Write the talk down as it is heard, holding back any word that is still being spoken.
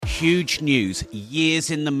huge news,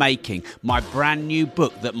 years in the making. My brand new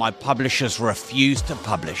book that my publishers refuse to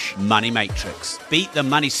publish, Money Matrix. Beat the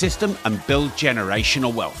money system and build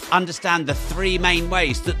generational wealth. Understand the three main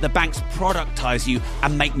ways that the banks productize you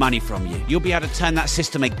and make money from you. You'll be able to turn that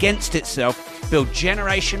system against itself, build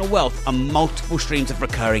generational wealth and multiple streams of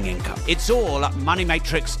recurring income. It's all at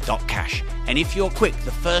moneymatrix.cash. And if you're quick,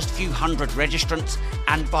 the first few hundred registrants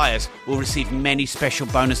and buyers will receive many special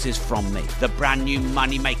bonuses from me. The brand new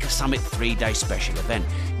Moneymaker Summit 3-day special event.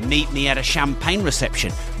 Meet me at a champagne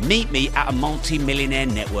reception. Meet me at a multi-millionaire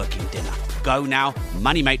networking dinner. Go now,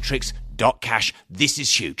 moneymatrix.cash. This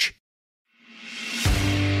is huge.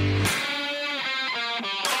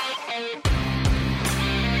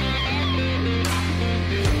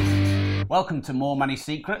 Welcome to More Money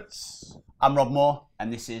Secrets. I'm Rob Moore,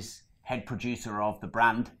 and this is head producer of the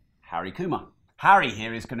brand, Harry Kumar. Harry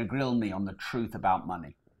here is going to grill me on the truth about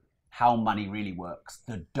money, how money really works,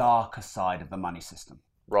 the darker side of the money system.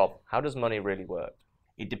 Rob, how does money really work?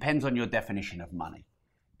 It depends on your definition of money,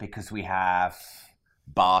 because we have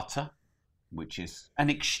barter, which is an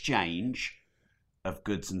exchange of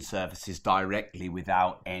goods and services directly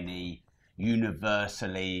without any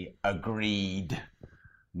universally agreed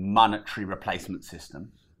monetary replacement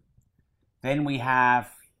system. Then we have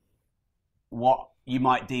what you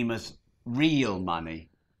might deem as real money,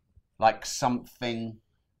 like something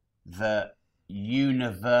that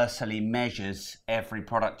universally measures every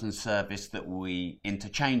product and service that we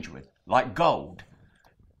interchange with, like gold,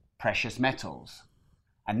 precious metals.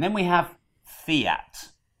 And then we have fiat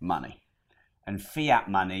money. And fiat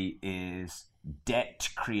money is debt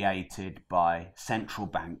created by central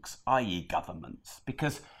banks, i.e. governments,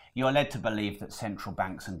 because you're led to believe that central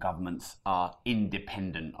banks and governments are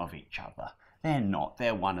independent of each other. They're not.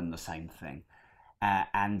 They're one and the same thing.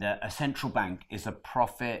 And a central bank is a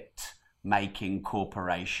profit-making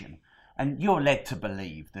corporation. And you're led to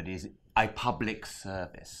believe that it is a public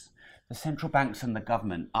service. The central banks and the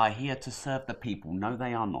government are here to serve the people. No,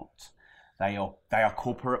 they are not. They are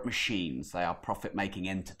corporate machines. They are profit-making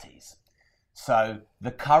entities. So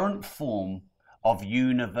the current form of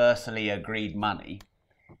universally agreed money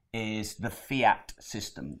is the fiat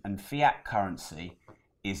system. And fiat currency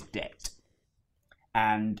is debt.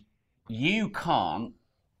 And you can't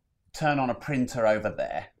turn on a printer over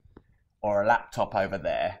there or a laptop over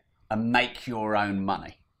there and make your own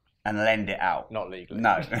money and lend it out. Not legally.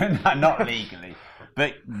 No, not legally.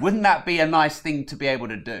 But wouldn't that be a nice thing to be able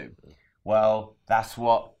to do? Well, that's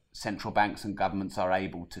what central banks and governments are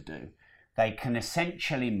able to do. They can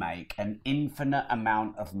essentially make an infinite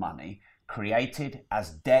amount of money created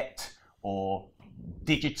as debt or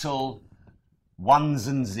digital ones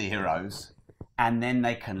and zeros, and then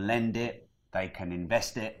they can lend it, they can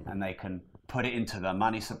invest it, and they can put it into the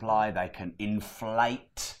money supply. They can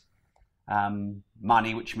inflate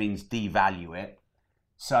money, which means devalue it.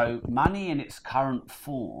 So money in its current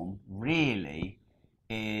form really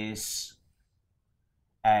is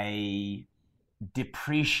a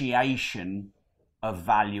depreciation of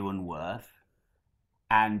value and worth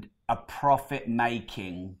and a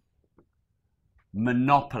profit-making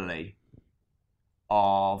monopoly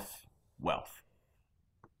of wealth.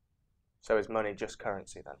 So is money just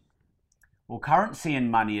currency then? Well, currency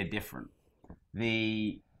and money are different.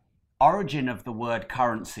 The origin of the word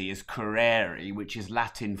currency is currere, which is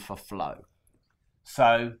Latin for flow.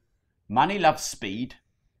 So money loves speed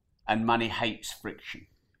and money hates friction.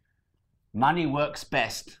 Money works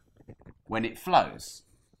best when it flows.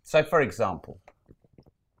 So for example,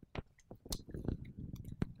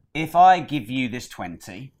 if I give you this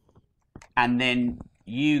 20 and then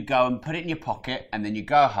you go and put it in your pocket and then you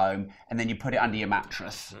go home and then you put it under your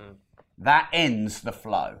mattress, that ends the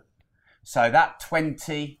flow. So that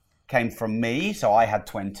 20 came from me, so I had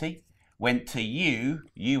 20, went to you,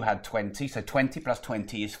 you had 20, so 20 plus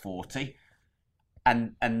 20 is 40,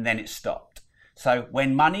 and then it stopped. So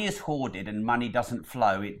when money is hoarded and money doesn't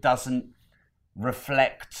flow, it doesn't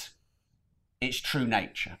reflect its true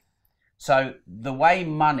nature. So the way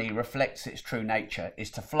money reflects its true nature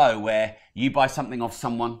is to flow, where you buy something off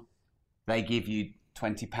someone, they give you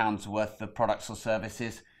 £20 worth of products or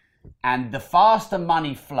services, and the faster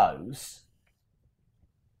money flows,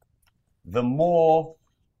 the more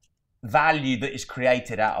value that is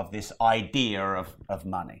created out of this idea of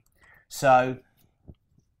money. So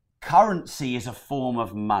currency is a form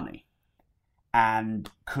of money,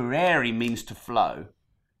 and currere means to flow.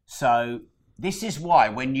 So this is why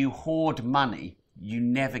when you hoard money, you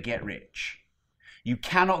never get rich. You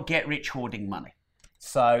cannot get rich hoarding money.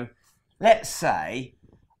 So let's say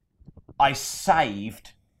I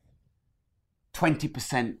saved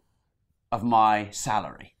 20% of my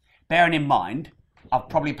salary. bearing in mind, I've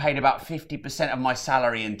probably paid about 50% of my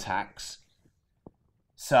salary in tax.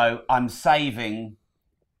 So I'm saving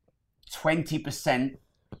 20%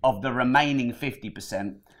 of the remaining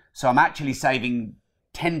 50%. So I'm actually saving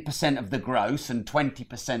 10% of the gross and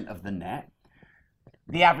 20% of the net.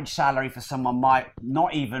 The average salary for someone might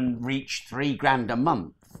not even reach $3,000 a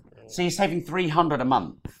month. So you're saving $300 a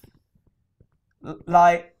month.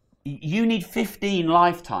 Like, you need 15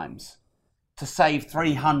 lifetimes to save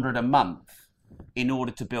 $300 a month in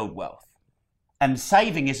order to build wealth. And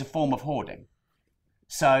saving is a form of hoarding.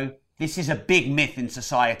 So this is a big myth in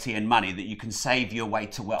society and money, that you can save your way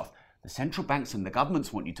to wealth. The central banks and the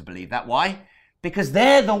governments want you to believe that. Why? Because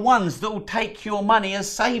they're the ones that will take your money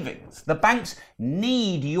as savings. The banks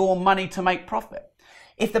need your money to make profit.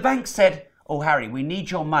 If the bank said, oh, Harry, we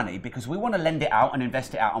need your money because we want to lend it out and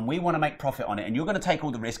invest it out and we want to make profit on it and you're going to take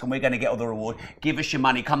all the risk and we're going to get all the reward, give us your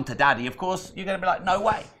money, come to daddy, of course, you're going to be like, no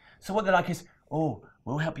way. So what they're like is, oh,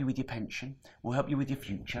 we'll help you with your pension, we'll help you with your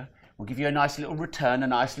future, we'll give you a nice little return, a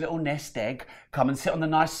nice little nest egg, come and sit on the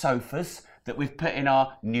nice sofas that we've put in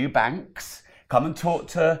our new banks, come and talk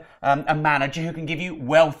to a manager who can give you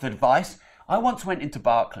wealth advice. I once went into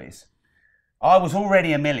Barclays. I was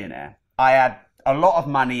already a millionaire. I had a lot of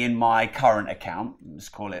money in my current account, let's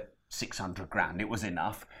call it 600 grand, it was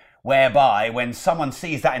enough, whereby when someone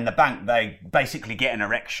sees that in the bank, they basically get an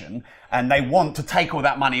erection and they want to take all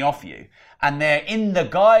that money off you. And they're in the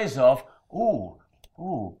guise of, oh,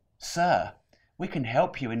 sir, we can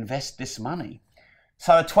help you invest this money.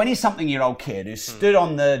 So a 20-something-year-old kid who stood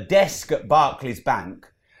on the desk at Barclays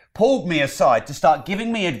Bank pulled me aside to start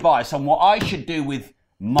giving me advice on what I should do with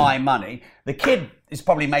my money. The kid is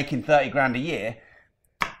probably making 30 grand a year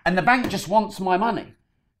and the bank just wants my money.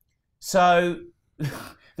 So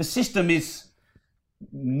the system is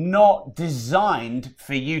not designed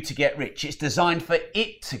for you to get rich. It's designed for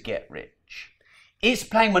it to get rich. It's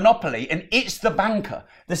playing Monopoly and it's the banker.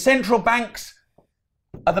 The central banks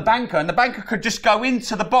are the banker, and the banker could just go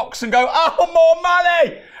into the box and go, oh, more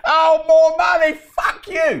money! Oh, more money! Fuck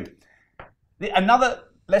you!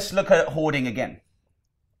 Let's look at hoarding again.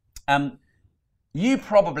 You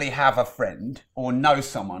probably have a friend or know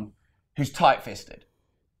someone who's tight-fisted,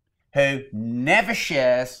 who never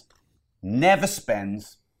shares, never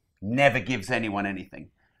spends, never gives anyone anything.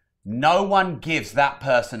 No one gives that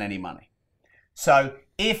person any money. So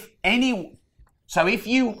if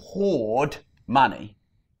you hoard money,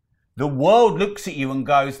 the world looks at you and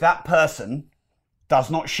goes, that person does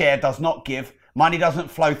not share, does not give, money doesn't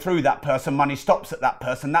flow through that person, money stops at that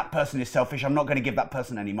person is selfish, I'm not going to give that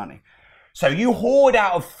person any money. So you hoard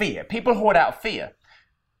out of fear. People hoard out of fear.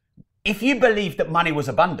 If you believed that money was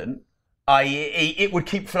abundant, i.e. it would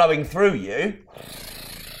keep flowing through you,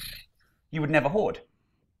 you would never hoard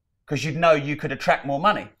because you'd know you could attract more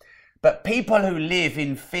money. But people who live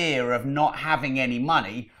in fear of not having any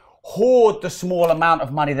money hoard the small amount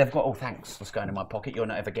of money they've got. Oh, thanks, what's going in my pocket? You're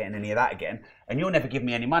not ever getting any of that again. And you'll never give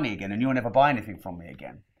me any money again. And you'll never buy anything from me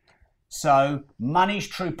again. So money's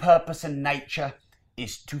true purpose and nature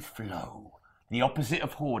is to flow. The opposite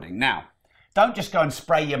of hoarding. Now, don't just go and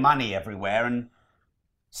spray your money everywhere. And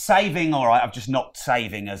saving, all right, I've just knocked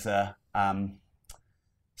saving as a...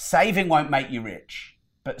 saving won't make you rich.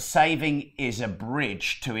 But saving is a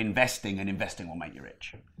bridge to investing, and investing will make you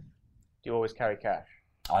rich. Do you always carry cash?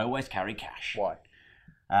 I always carry cash. Why?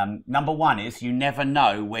 Number one is you never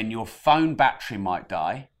know when your phone battery might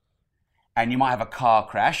die and you might have a car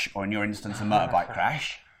crash, or in your instance, a motorbike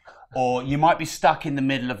crash, or you might be stuck in the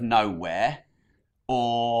middle of nowhere,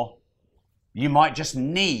 or you might just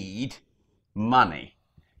need money.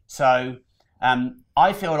 So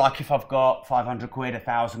I feel like if I've got 500 quid,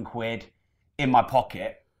 1,000 quid in my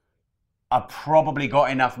pocket, I've probably got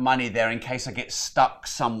enough money there in case I get stuck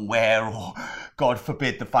somewhere or, God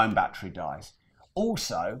forbid, the phone battery dies.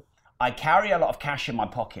 Also, I carry a lot of cash in my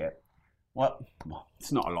pocket. Well,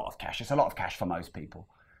 it's not a lot of cash. It's a lot of cash for most people.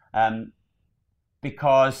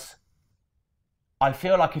 Because I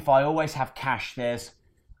feel like if I always have cash, there's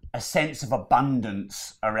a sense of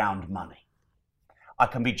abundance around money. I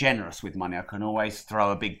can be generous with money. I can always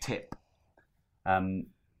throw a big tip.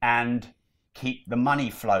 And keep the money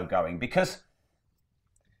flow going, because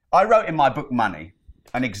I wrote in my book Money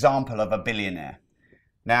an example of a billionaire.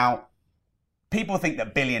 Now, people think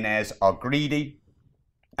that billionaires are greedy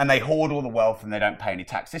and they hoard all the wealth and they don't pay any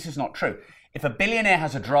tax. This is not true. If a billionaire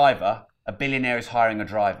has a driver, a billionaire is hiring a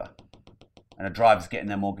driver, and a driver's getting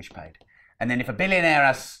their mortgage paid. And then if a billionaire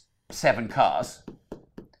has 7 cars,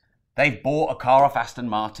 they've bought a car off Aston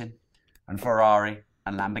Martin and Ferrari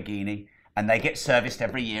and Lamborghini, and they get serviced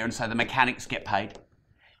every year, and so the mechanics get paid.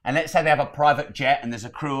 And let's say they have a private jet and there's a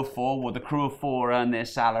crew of 4. Well, the crew of 4 earn their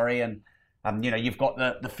salary, and you've got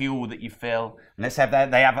the fuel that you fill. And let's say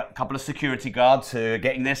they have a couple of security guards who are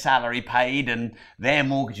getting their salary paid and their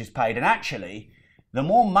mortgage is paid. And actually, the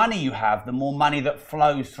more money you have, the more money that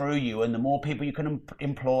flows through you, and the more people you can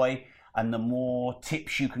employ, and the more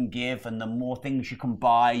tips you can give, and the more things you can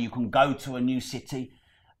buy. You can go to a new city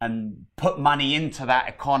and put money into that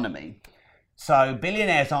economy. So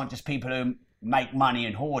billionaires aren't just people who make money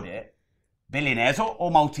and hoard it. Billionaires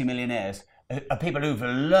or multimillionaires are people who've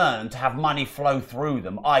learned to have money flow through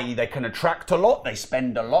them, i.e. they can attract a lot, they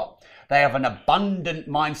spend a lot, they have an abundant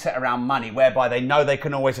mindset around money whereby they know they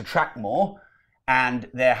can always attract more and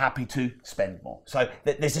they're happy to spend more. So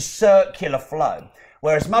there's a circular flow.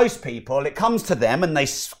 Whereas most people, it comes to them and they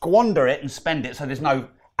squander it and spend it, so there's no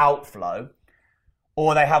outflow.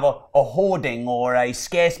 Or they have a hoarding or a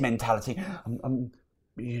scarce mentality.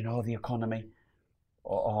 The economy.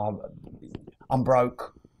 I'm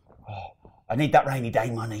broke. I need that rainy day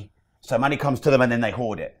money. So money comes to them and then they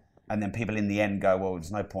hoard it. And then people in the end go, well,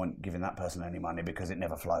 there's no point giving that person any money because it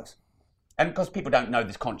never flows. And because people don't know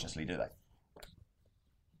this consciously, do they?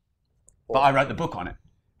 But I wrote the book on it.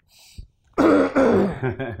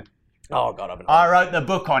 Oh, God, I wrote the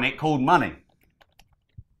book on it called Money.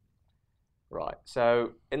 Right.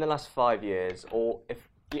 So in the last 5 years, or if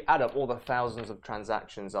you add up all the thousands of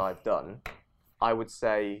transactions I've done, I would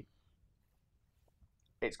say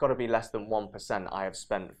it's got to be less than 1% I have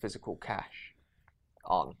spent physical cash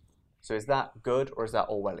on. So is that good or is that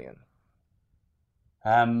Orwellian?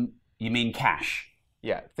 You mean cash?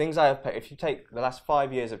 Yeah, things I have paid. If you take the last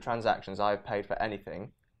 5 years of transactions I have paid for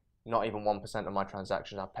anything, not even 1% of my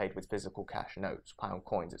transactions I've paid with physical cash, notes, pound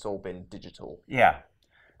coins. It's all been digital. Yeah.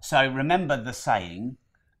 So remember the saying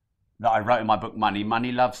that I wrote in my book, Money.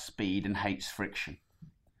 Money loves speed and hates friction.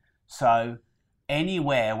 So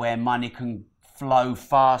anywhere where money can flow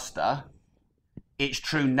faster, its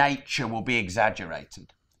true nature will be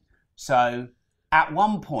exaggerated. So at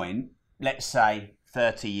one point, let's say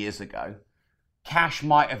 30 years ago, cash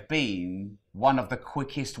might have been one of the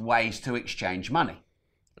quickest ways to exchange money.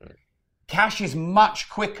 Cash is much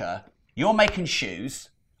quicker. You're making shoes.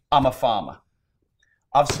 I'm a farmer.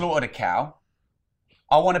 I've slaughtered a cow.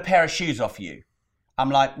 I want a pair of shoes off you. I'm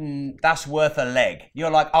like, that's worth a leg.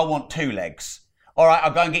 You're like, I want 2 legs. All right,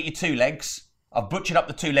 I'll go and get you 2 legs. I've butchered up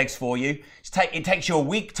the 2 legs for you. It takes you a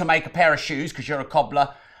week to make a pair of shoes because you're a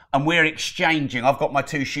cobbler, and we're exchanging. I've got my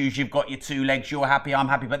 2 shoes, you've got your 2 legs, you're happy, I'm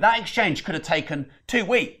happy. But that exchange could have taken 2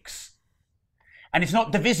 weeks. And it's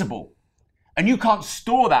not divisible. And you can't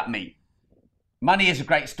store that meat. Money is a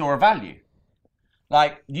great store of value.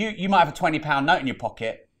 Like, you might have a £20 note in your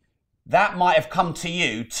pocket. That might have come to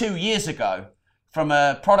you 2 years ago from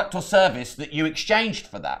a product or service that you exchanged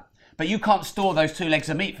for that. But you can't store those 2 legs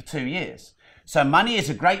of meat for 2 years. So money is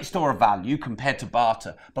a great store of value compared to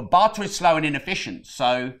barter. But barter is slow and inefficient.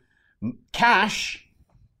 So cash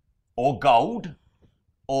or gold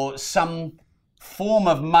or some form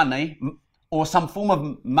of money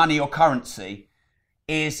or currency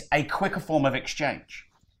is a quicker form of exchange.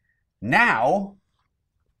 Now,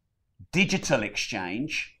 digital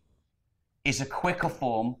exchange is a quicker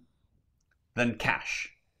form than cash.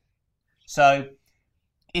 So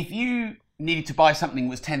if you needed to buy something that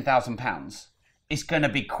was £10,000, it's going to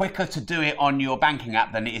be quicker to do it on your banking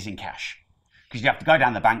app than it is in cash. Because you have to go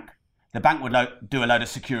down the bank would do a load of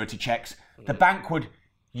security checks, the bank would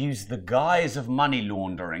use the guise of money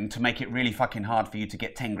laundering to make it really fucking hard for you to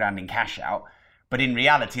get 10 grand in cash out, but in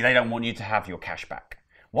reality they don't want you to have your cash back.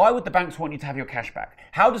 Why would the banks want you to have your cash back?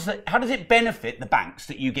 How does it benefit the banks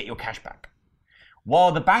that you get your cash back?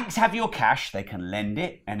 While the banks have your cash, they can lend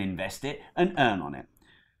it and invest it and earn on it.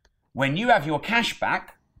 When you have your cash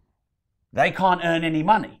back, they can't earn any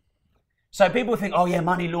money. So people think, oh yeah,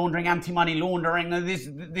 money laundering, anti-money laundering, this,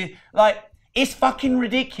 like, it's fucking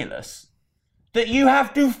ridiculous that you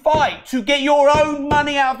have to fight to get your own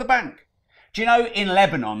money out of the bank. Do you know, in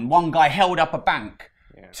Lebanon, one guy held up a bank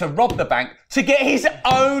to rob the bank to get his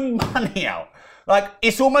own money out. Like,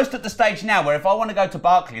 it's almost at the stage now where if I want to go to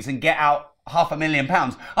Barclays and get out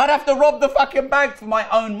 £500,000, I'd have to rob the fucking bank for my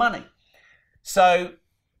own money. So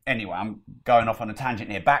anyway, I'm going off on a tangent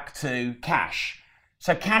here. Back to cash.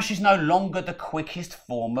 So cash is no longer the quickest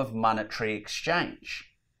form of monetary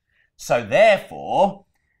exchange. So therefore,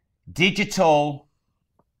 digital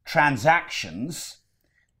transactions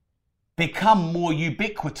become more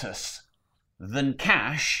ubiquitous than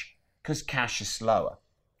cash because cash is slower.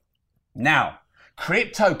 Now,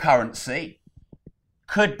 cryptocurrency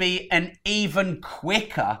could be an even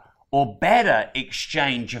quicker or better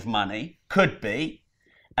exchange of money, could be,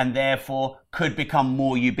 and therefore could become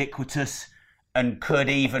more ubiquitous and could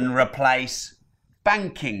even replace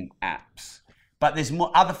banking apps. But there's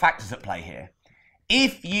more other factors at play here.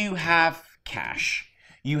 If you have cash,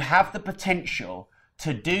 you have the potential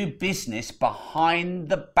to do business behind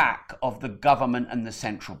the back of the government and the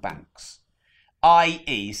central banks.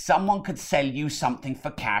 I.e., someone could sell you something for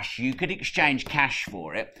cash, you could exchange cash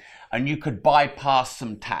for it, and you could bypass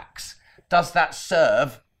some tax. Does that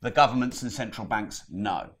serve the governments and central banks?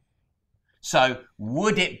 No. So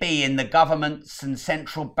would it be in the governments and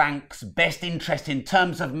central banks' best interest in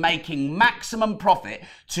terms of making maximum profit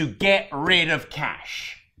to get rid of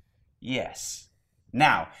cash? Yes.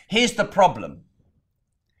 Now, here's the problem.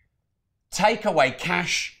 Take away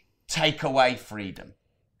cash, take away freedom.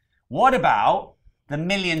 What about the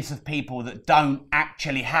millions of people that don't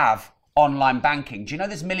actually have online banking? Do you know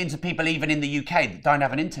there's millions of people even in the UK that don't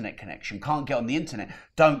have an internet connection, can't get on the internet,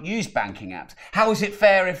 don't use banking apps? How is it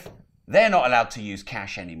fair if they're not allowed to use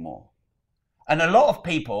cash anymore? And a lot of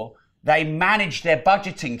people, they manage their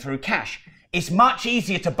budgeting through cash. It's much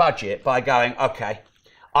easier to budget by going, okay,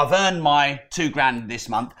 I've earned my £2,000 this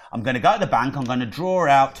month. I'm going to go to the bank. I'm going to draw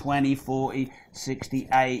out 20, 40, 60,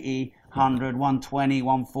 80, 100, 120,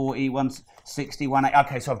 140, 160, 180.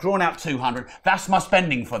 Okay, so I've drawn out 200. That's my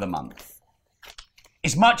spending for the month.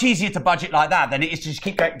 It's much easier to budget like that than it is to just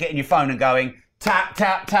keep getting your phone and going, tap,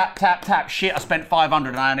 tap, tap, tap, tap. Shit, I spent 500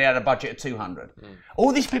 and I only had a budget of 200.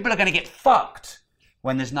 All these people are going to get fucked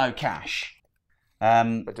when there's no cash.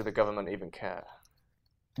 But do the government even care?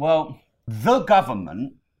 Well, the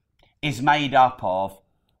government is made up of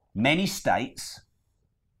many states,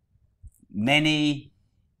 many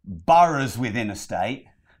boroughs within a state,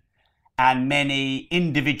 and many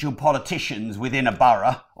individual politicians within a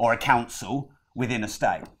borough or a council within a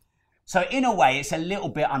state. So in a way, it's a little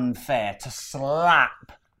bit unfair to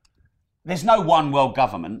slap. There's no one world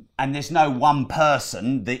government, and there's no one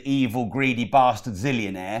person, the evil, greedy bastard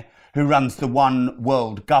zillionaire, who runs the one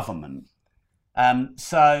world government.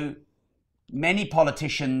 So many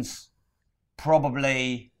politicians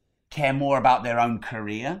probably care more about their own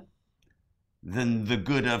career than the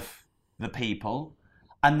good of the people.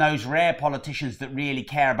 And those rare politicians that really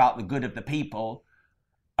care about the good of the people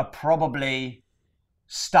are probably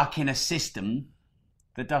stuck in a system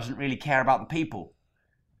that doesn't really care about the people.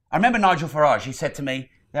 I remember Nigel Farage, he said to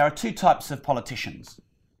me, there are two types of politicians.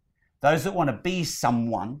 Those that want to be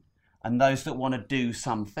someone and those that want to do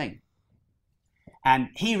something. And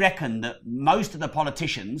he reckoned that most of the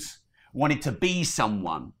politicians wanted to be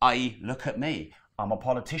someone, i.e., look at me, I'm a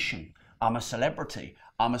politician, I'm a celebrity,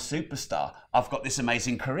 I'm a superstar, I've got this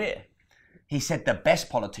amazing career. He said the best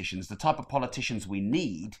politicians, the type of politicians we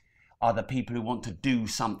need, are the people who want to do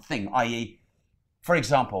something, i.e., for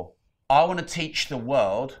example, I want to teach the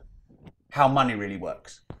world how money really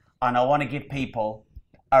works. And I want to give people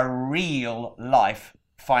a real life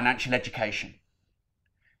financial education.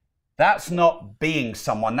 That's not being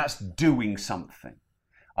someone, that's doing something.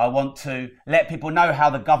 I want to let people know how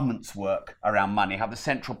the governments work around money, how the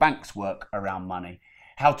central banks work around money,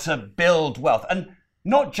 how to build wealth. And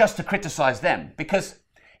not just to criticize them, because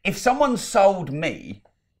if someone sold me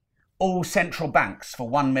all central banks for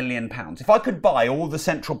 £1 million, if I could buy all the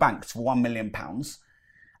central banks for £1 million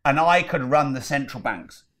and I could run the central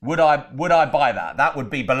banks, would I buy that? That would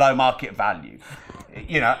be below market value.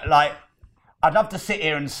 You know, like, I'd love to sit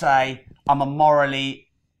here and say I'm a morally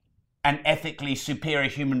and ethically superior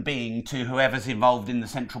human being to whoever's involved in the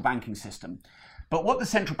central banking system. But what the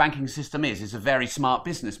central banking system is a very smart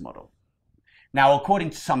business model. Now, according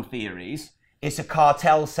to some theories, it's a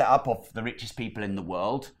cartel set up of the richest people in the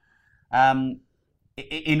world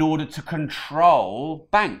in order to control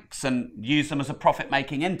banks and use them as a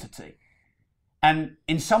profit-making entity. And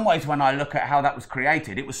in some ways, when I look at how that was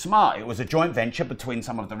created, it was smart. It was a joint venture between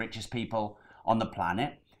some of the richest people on the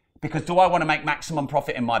planet. Because do I want to make maximum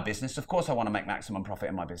profit in my business? Of course I want to make maximum profit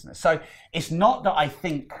in my business. So it's not that I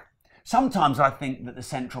think, sometimes I think that the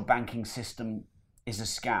central banking system is a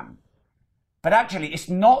scam. But actually, it's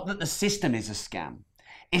not that the system is a scam.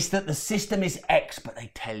 It's that the system is X, but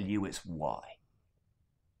they tell you it's Y.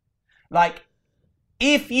 Like,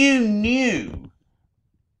 if you knew,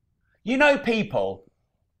 you know people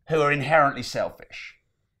who are inherently selfish,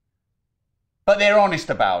 but they're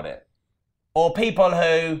honest about it. Or people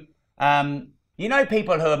who, you know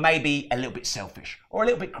people who are maybe a little bit selfish or a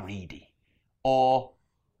little bit greedy, or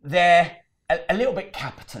they're a little bit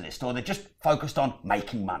capitalist, or they're just focused on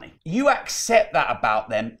making money. You accept that about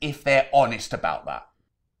them if they're honest about that.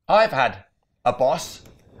 I've had a boss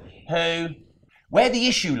who, where the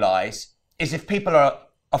issue lies is if people are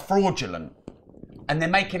fraudulent and they're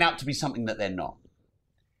making out to be something that they're not.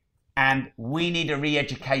 And we need a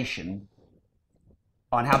re-education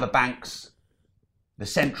on how the banks, the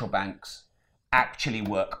central banks, actually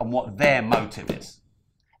work and what their motive is.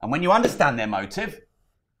 And when you understand their motive,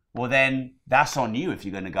 well then that's on you if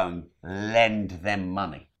you're going to go and lend them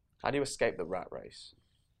money. How do you escape the rat race?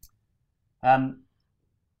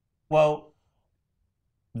 Well,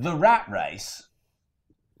 the rat race,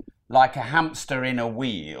 like a hamster in a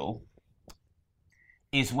wheel,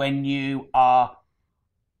 is when you are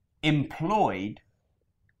employed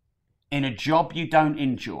in a job you don't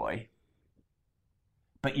enjoy,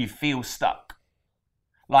 but you feel stuck.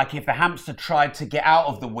 Like if a hamster tried to get out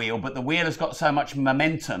of the wheel, but the wheel has got so much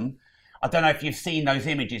momentum. I don't know if you've seen those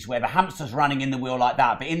images where the hamster's running in the wheel like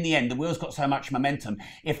that, but in the end, the wheel's got so much momentum.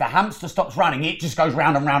 If the hamster stops running, it just goes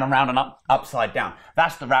round and round and round and upside down.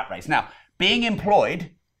 That's the rat race. Now, being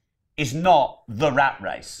employed is not the rat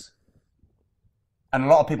race. And a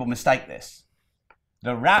lot of people mistake this.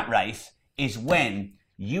 The rat race is when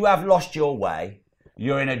you have lost your way,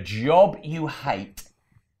 you're in a job you hate,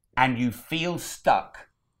 and you feel stuck,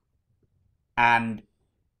 and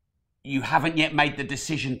you haven't yet made the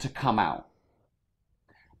decision to come out.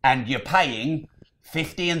 And you're paying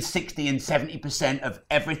 50 and 60 and 70% of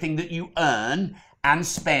everything that you earn and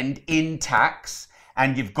spend in tax,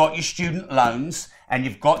 and you've got your student loans, and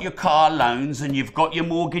you've got your car loans, and you've got your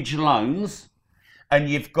mortgage loans, and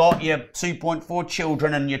you've got your 2.4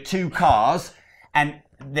 children and your 2 cars, and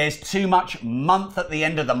there's too much month at the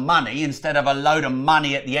end of the money instead of a load of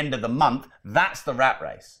money at the end of the month. That's the rat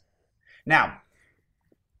race. Now,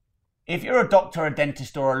 if you're a doctor, a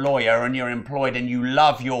dentist, or a lawyer and you're employed and you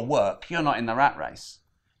love your work, you're not in the rat race.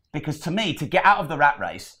 Because to me, to get out of the rat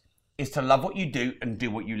race is to love what you do and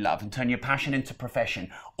do what you love and turn your passion into profession,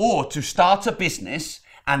 or to start a business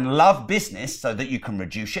and love business so that you can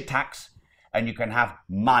reduce your tax and you can have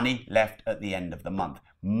money left at the end of the month.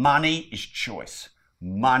 Money is choice.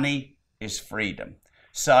 Money is freedom.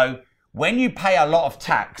 So when you pay a lot of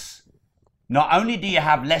tax, not only do you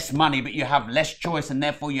have less money, but you have less choice and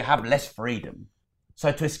therefore you have less freedom.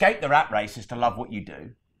 So to escape the rat race is to love what you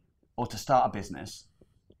do, or to start a business,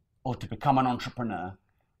 or to become an entrepreneur,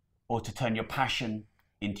 or to turn your passion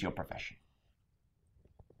into your profession.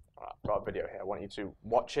 I've got a video here. I want you to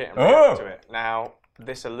watch it and react to it. Now,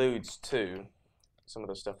 this alludes to some of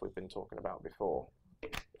the stuff we've been talking about before.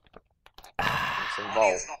 It's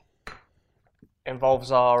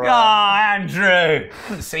involves our... Andrew! I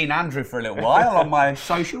haven't seen Andrew for a little while on my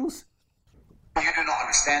socials. You do not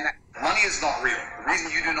understand that. Money is not real. The reason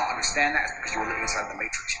you do not understand that is because you're living inside the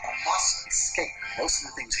matrix. You must escape most of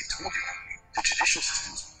the things they told you are real. The judicial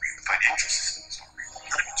system is not real. The financial system is not real.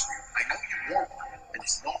 None of it's real. I know you want one, and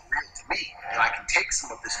it's not real to me. And I can take some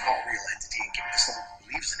of this not real entity and give it to someone who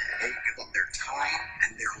believes in it, and they will give up their time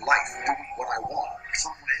and their life doing what I want for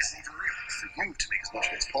something that isn't even real. For you to make as much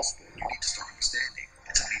of it as possible, you need to start understanding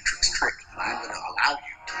it's a matrix trick, and I'm going to allow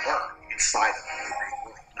you to learn inside of the real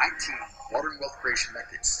world. 19 modern wealth creation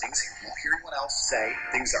methods, things you're not hearing anyone else say,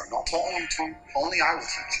 things that are not taught on YouTube, only I will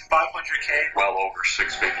teach you. 500K, well over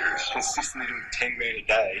 6 figures. Consistently doing 10 grand a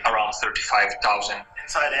day, around 35,000.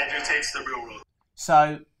 Inside Andrew Tate's The Real World.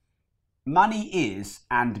 So, money is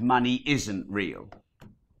and money isn't real.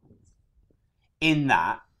 In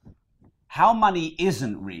that, how money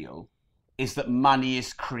isn't real is that money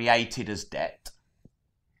is created as debt,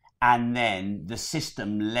 and then the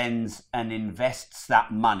system lends and invests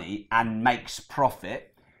that money and makes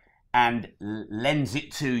profit and lends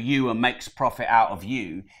it to you and makes profit out of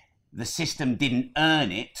you. The system didn't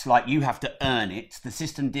earn it like you have to earn it. The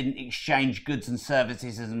system didn't exchange goods and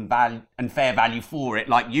services and fair value for it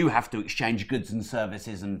like you have to exchange goods and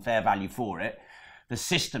services and fair value for it. The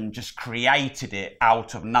system just created it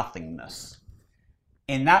out of nothingness.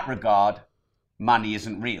 In that regard, money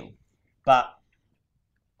isn't real. But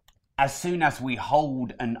as soon as we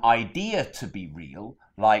hold an idea to be real,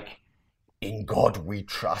 like in God we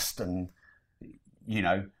trust, and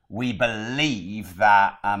we believe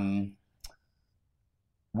that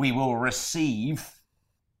we will receive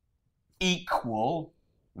equal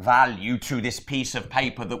value to this piece of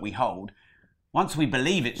paper that we hold, once we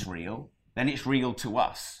believe it's real, then it's real to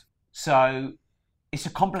us. So it's a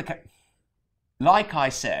complicated... Like I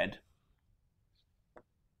said,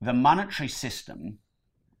 the monetary system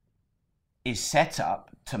is set up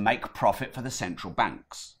to make profit for the central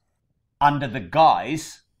banks under the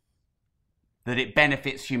guise that it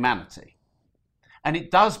benefits humanity. And it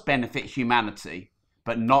does benefit humanity,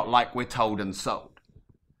 but not like we're told and sold.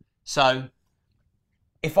 So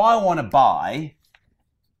if I want to buy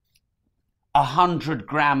 300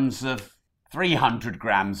 grams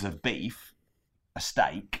of beef, a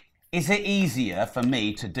steak, Is it easier for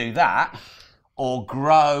me to do that or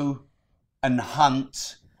grow and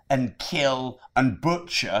hunt and kill and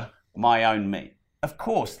butcher my own meat? Of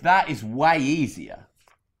course, that is way easier.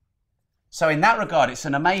 So in that regard, it's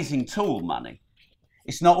an amazing tool, money.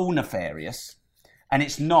 It's not all nefarious, and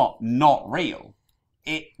it's not real.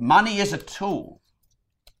 Money is a tool.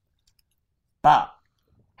 But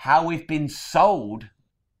how we've been sold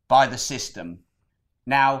by the system.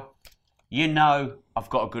 Now, you know I've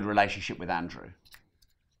got a good relationship with Andrew,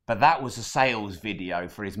 but that was a sales video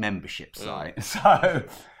for his membership site. So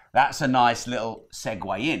that's a nice little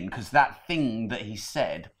segue in, because that thing that he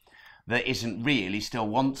said that isn't real, he still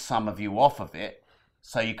wants some of you off of it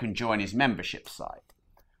so you can join his membership site.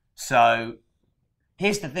 So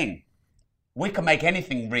here's the thing. We can make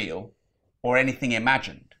anything real or anything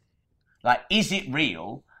imagined. Like, is it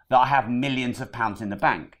real that I have millions of pounds in the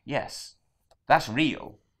bank? Yes, that's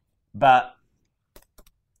real. But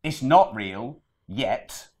it's not real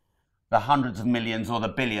yet, the hundreds of millions or the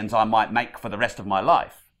billions I might make for the rest of my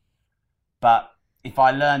life. But if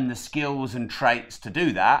I learn the skills and traits to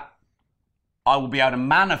do that, I will be able to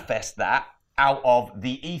manifest that out of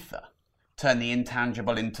the ether, turn the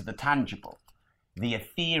intangible into the tangible, the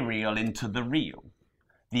ethereal into the real,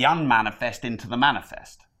 the unmanifest into the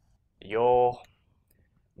manifest. Your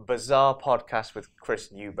bizarre podcast with Chris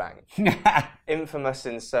Eubank, infamous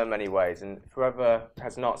in so many ways, and whoever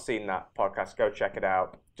has not seen that podcast, go check it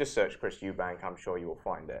out. Just search Chris Eubank, I'm sure you will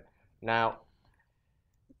find it. Now,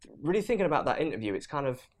 really thinking about that interview, it's kind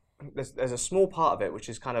of, there's a small part of it which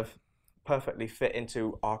is kind of perfectly fit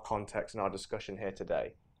into our context and our discussion here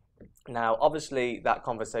today. Now, obviously, that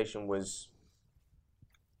conversation was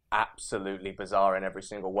absolutely bizarre in every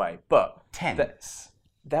single way, but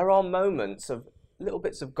there are moments of little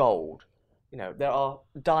bits of gold. You know, there are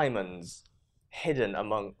diamonds hidden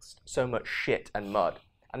amongst so much shit and mud.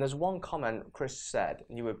 And there's one comment Chris said,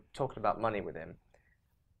 and you were talking about money with him,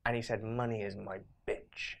 and he said, "Money is my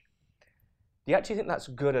bitch." Do you actually think that's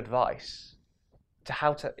good advice to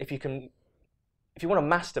how to, if you want to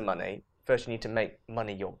master money, first you need to make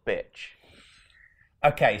money your bitch?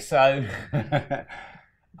 Okay, so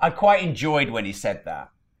I quite enjoyed when he said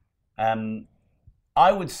that.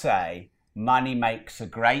 I would say money makes a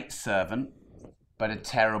great servant, but a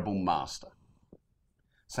terrible master.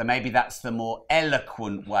 So maybe that's the more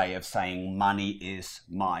eloquent way of saying money is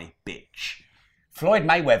my bitch. Floyd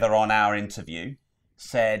Mayweather on our interview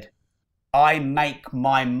said, "I make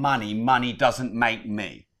my money, money doesn't make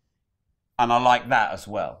me." And I like that as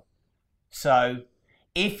well. So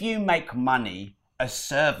if you make money a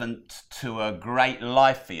servant to a great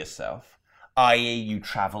life for yourself, i.e. you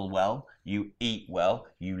travel well, you eat well,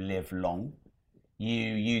 you live long,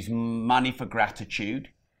 you use money for gratitude,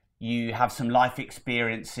 you have some life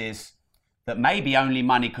experiences that maybe only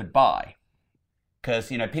money could buy.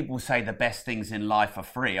 Because, you know, people say the best things in life are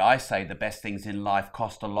free. I say the best things in life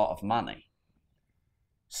cost a lot of money.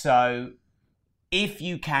 So if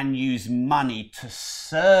you can use money to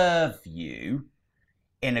serve you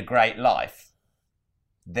in a great life,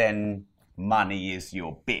 then money is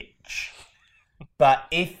your bitch. But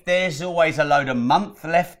if there's always a load of month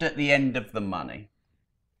left at the end of the money,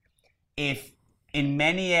 if in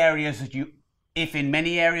many areas of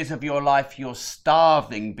your life you're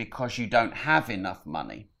starving because you don't have enough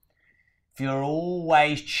money, if you're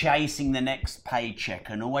always chasing the next paycheck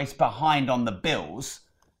and always behind on the bills,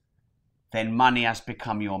 then money has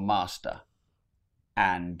become your master.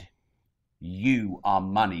 And you are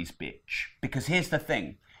money's bitch. Because here's the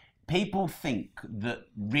thing. People think that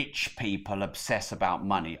rich people obsess about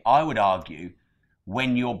money. I would argue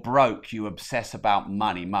when you're broke, you obsess about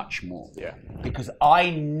money much more. Yeah. Because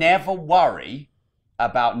I never worry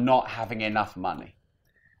about not having enough money.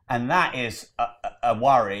 And that is a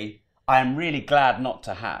worry I am really glad not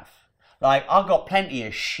to have. Like, I've got plenty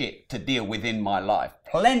of shit to deal with in my life.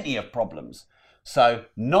 Plenty of problems. So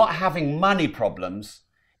not having money problems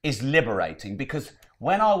is liberating, because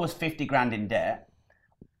when I was 50 grand in debt,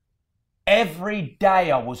 every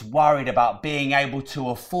day I was worried about being able to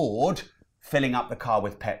afford filling up the car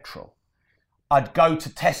with petrol. I'd go to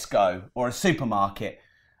Tesco or a supermarket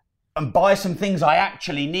and buy some things I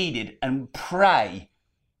actually needed and pray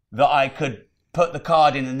that I could put the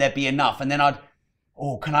card in and there'd be enough. And then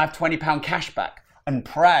can I have £20 cash back? And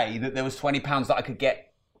pray that there was £20 that I could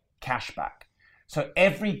get cash back. So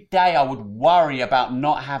every day I would worry about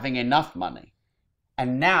not having enough money.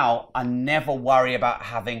 And now I never worry about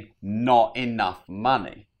having not enough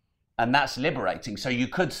money. And that's liberating. So you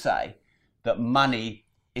could say that money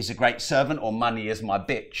is a great servant, or money is my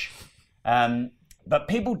bitch. But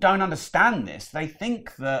people don't understand this. They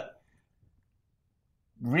think that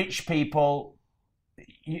rich people,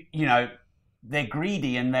 you know, they're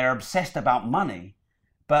greedy and they're obsessed about money.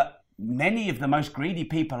 But many of the most greedy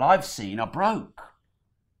people I've seen are broke.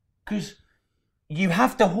 Because you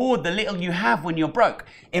have to hoard the little you have when you're broke.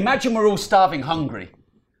 Imagine we're all starving hungry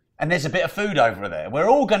and there's a bit of food over there. We're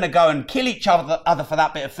all going to go and kill each other for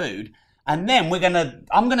that bit of food. And then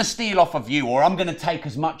I'm going to steal off of you, or I'm going to take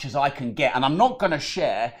as much as I can get, and I'm not going to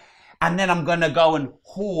share. And then I'm going to go and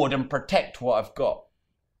hoard and protect what I've got.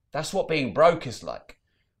 That's what being broke is like.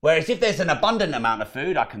 Whereas if there's an abundant amount of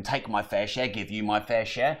food, I can take my fair share, give you my fair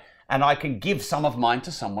share, and I can give some of mine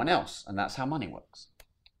to someone else. And that's how money works.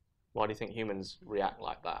 Why do you think humans react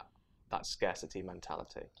like that? That scarcity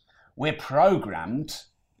mentality? We're programmed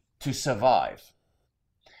to survive.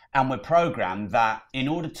 And we're programmed that in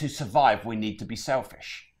order to survive, we need to be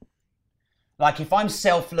selfish. Like if I'm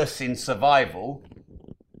selfless in survival,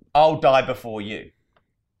 I'll die before you.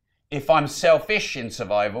 If I'm selfish in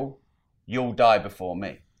survival, you'll die before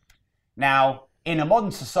me. Now, in a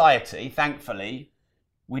modern society, thankfully,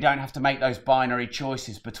 we don't have to make those binary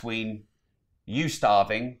choices between you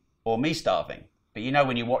starving or me starving. But you know,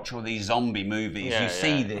 when you watch all these zombie movies, you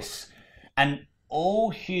see this. And all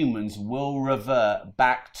humans will revert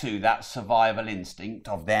back to that survival instinct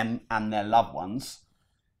of them and their loved ones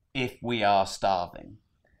if we are starving.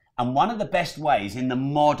 And one of the best ways in the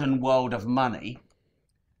modern world of money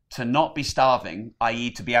to not be starving,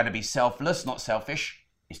 i.e. to be able to be selfless, not selfish,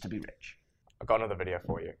 is to be rich. I've got another video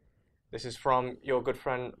for you. This is from your good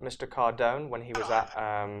friend, Mr. Cardone, when he was at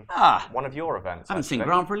one of your events. I haven't seen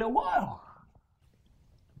Grant for a little while.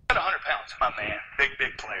 100 pounds, my man. Big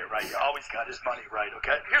player, right? He always got his money right,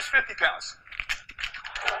 okay? Here's 50 pounds.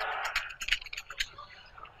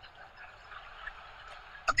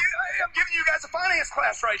 I'm giving you guys a finance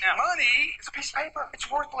class right now. Money is a piece of paper.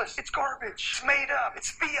 It's worthless. It's garbage. It's made up.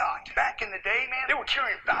 It's fiat. Back in the day, man, they were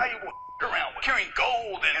carrying valuable around, carrying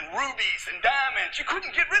gold and rubies and diamonds. You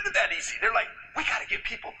couldn't get rid of that easy. They're like, we got to get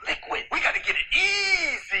people liquid. We got to get it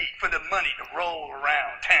easy for the money to roll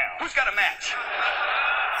around town. Who's got a match?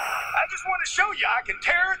 I just want to show you I can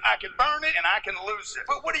tear it, I can burn it, and I can lose it.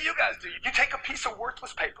 But what do? You You take a piece of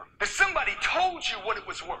worthless paper that somebody told you what it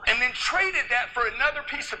was worth, and then traded that for another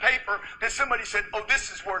piece of paper that somebody said, oh,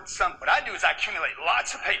 this is worth something. What I do is I accumulate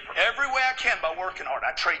lots of paper every way I can by working hard.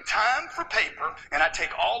 I trade time for paper, and I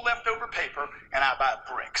take all leftover paper, and I buy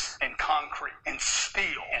bricks and concrete and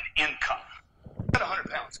steel and income. At 100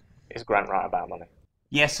 pounds. Is Grant right about money?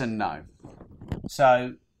 Yes and no.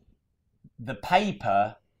 So the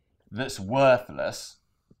paper that's worthless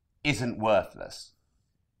isn't worthless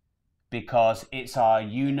because it's our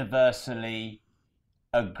universally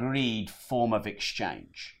agreed form of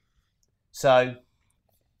exchange. So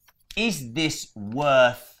is this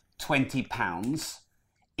worth £20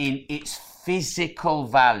 in its physical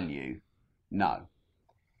value? No.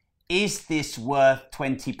 Is this worth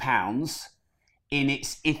 £20 in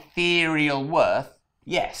its ethereal worth?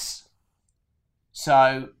 Yes.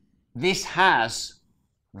 So this has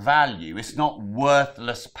value. It's not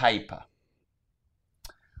worthless paper.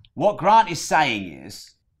 What Grant is saying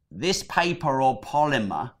is this paper or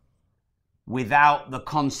polymer without the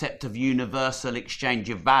concept of universal exchange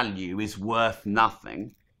of value is worth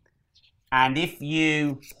nothing. And if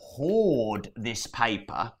you hoard this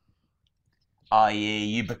paper, i.e.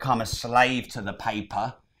 you become a slave to the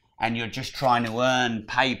paper and you're just trying to earn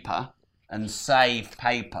paper and save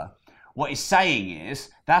paper, what he's saying is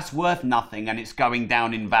that's worth nothing and it's going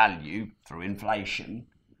down in value through inflation.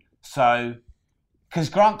 So, because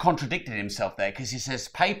Grant contradicted himself there, because he says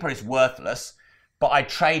paper is worthless, but I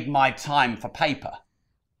trade my time for paper.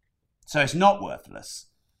 So it's not worthless.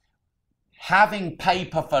 Having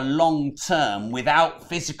paper for long term without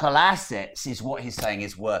physical assets is what he's saying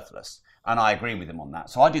is worthless. And I agree with him on that.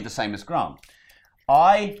 So I do the same as Grant.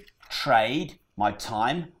 I trade my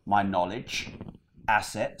time, my knowledge,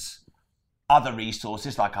 assets, other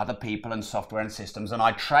resources like other people and software and systems, and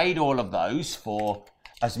I trade all of those for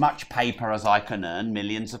as much paper as I can earn,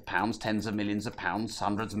 millions of pounds, tens of millions of pounds,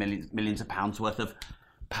 hundreds of millions of pounds worth of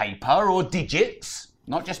paper or digits,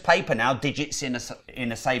 not just paper now, digits in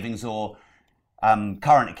a savings or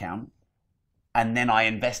current account, and then I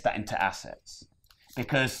invest that into assets.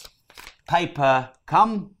 Because paper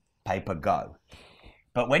come, paper go.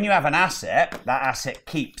 But when you have an asset, that asset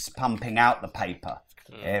keeps pumping out the paper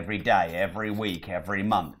every day, every week, every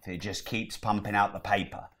month. It just keeps pumping out the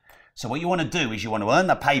paper. So what you want to do is you want to earn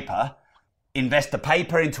the paper, invest the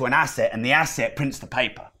paper into an asset, and the asset prints the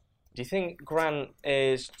paper. Do you think Grant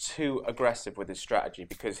is too aggressive with his strategy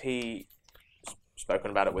because he spoken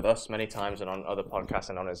about it with us many times and on other podcasts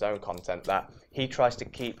and on his own content, that he tries to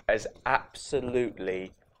keep as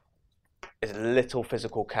little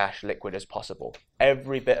physical cash liquid as possible.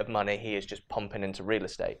 Every bit of money he is just pumping into real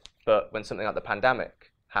estate. But when something like the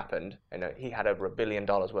pandemic happened, he had over $1 billion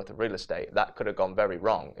worth of real estate. That could have gone very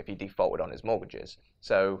wrong if he defaulted on his mortgages.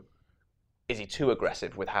 So is he too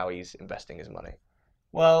aggressive with how he's investing his money?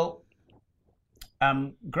 Well,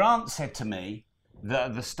 Grant said to me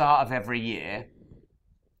that at the start of every year,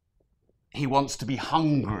 he wants to be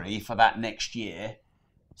hungry for that next year.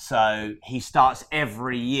 So he starts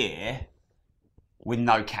every year with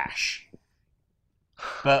no cash.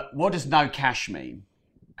 But what does no cash mean?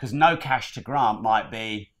 Because no cash to Grant might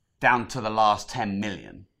be down to the last 10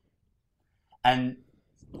 million. And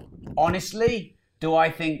honestly, do I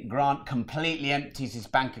think Grant completely empties his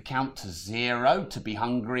bank account to zero to be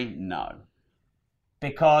hungry? No.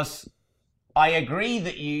 Because I agree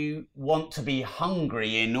that you want to be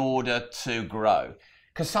hungry in order to grow.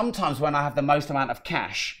 Because sometimes when I have the most amount of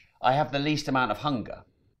cash, I have the least amount of hunger.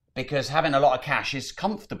 Because having a lot of cash is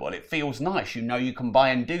comfortable. It feels nice. You know you can buy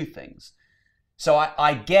and do things. So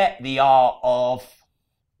I get the art of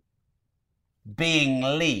being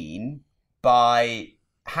lean by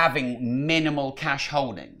having minimal cash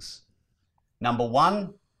holdings. Number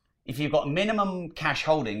one, if you've got minimum cash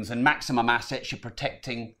holdings and maximum assets, you're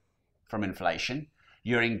protecting from inflation.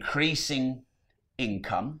 You're increasing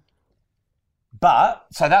income.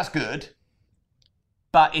 So that's good.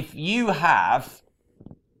 But if you have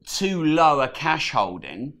too low a cash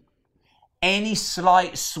holding, any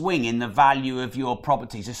slight swing in the value of your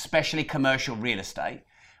properties, especially commercial real estate,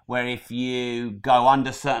 where if you go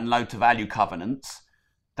under certain loan to value covenants,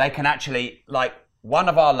 they can actually, like one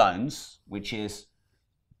of our loans, which is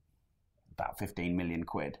about 15 million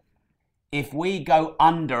quid, if we go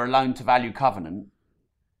under a loan to value covenant,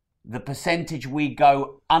 the percentage we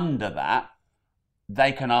go under that,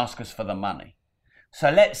 they can ask us for the money. So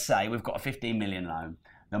let's say we've got a 15 million loan,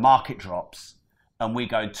 the market drops, and we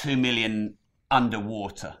go 2 million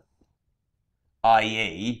underwater,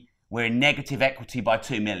 i.e. we're in negative equity by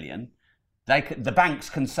 2 million. The banks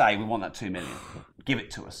can say, we want that 2 million, give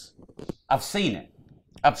it to us. I've seen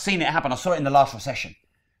it happen. I saw it in the last recession.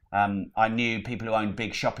 I knew people who owned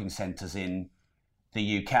big shopping centres in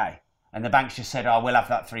the UK, and the banks just said, we'll have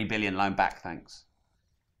that 3 billion loan back, thanks.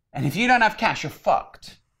 And if you don't have cash, you're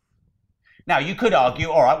fucked. Now, you could argue,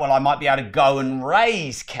 all right, well, I might be able to go and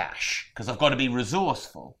raise cash because I've got to be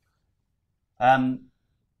resourceful.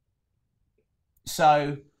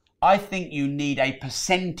 So I think you need a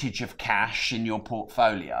percentage of cash in your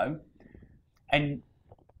portfolio. And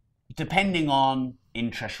depending on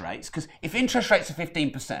interest rates, because if interest rates are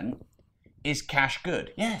 15%, is cash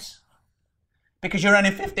good? Yes. Because you're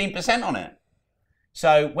earning 15% on it.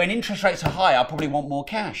 So when interest rates are high, I probably want more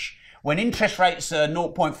cash. When interest rates are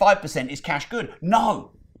 0.5%, is cash good?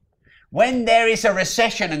 No. When there is a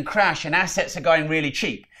recession and crash and assets are going really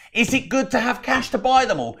cheap, is it good to have cash to buy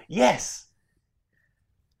them all? Yes.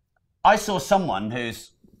 I saw someone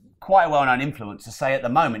who's quite a well-known influencer say at the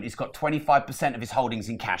moment he's got 25% of his holdings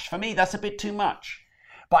in cash. For me, that's a bit too much.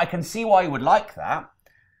 But I can see why he would like that.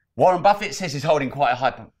 Warren Buffett says he's holding quite a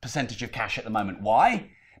high percentage of cash at the moment. Why?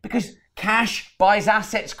 Because cash buys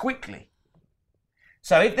assets quickly.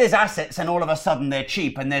 So if there's assets and all of a sudden they're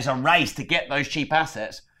cheap and there's a race to get those cheap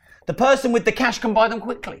assets, the person with the cash can buy them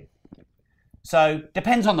quickly. So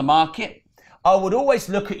depends on the market. I would always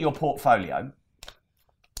look at your portfolio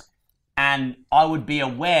and I would be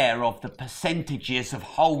aware of the percentages of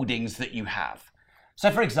holdings that you have. So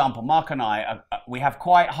for example, Mark and I, we have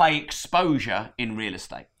quite high exposure in real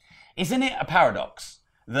estate. Isn't it a paradox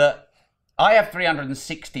that I have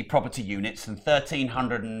 360 property units and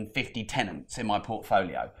 1,350 tenants in my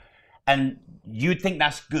portfolio? And you'd think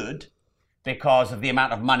that's good because of the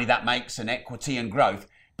amount of money that makes and equity and growth.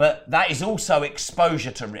 But that is also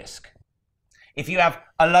exposure to risk. If you have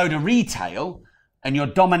a load of retail and you're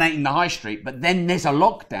dominating the high street, but then there's a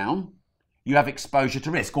lockdown, you have exposure to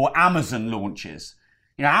risk. Or Amazon launches.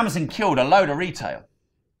 Amazon killed a load of retail.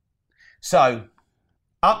 So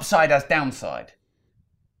upside has downside.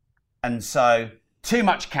 And so too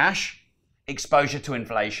much cash, exposure to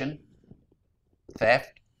inflation,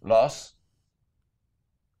 theft, loss,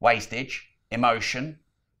 wastage, emotion.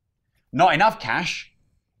 Not enough cash,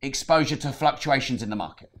 exposure to fluctuations in the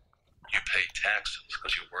market. You pay taxes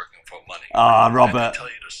because you're working for money. Robert. They tell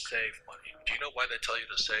you to save money. Do you know why they tell you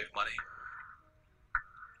to save money?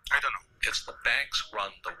 I don't know. It's the banks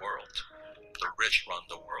run the world. The rich run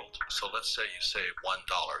the world. So let's say you save $1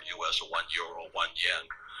 US or €1 or €1.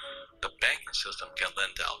 The banking system can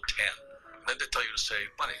lend out 10. then they tell you to save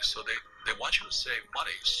money. So they want you to save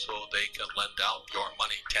money so they can lend out your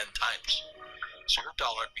money 10 times. So your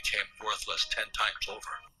dollar became worthless 10 times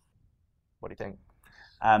over. What do you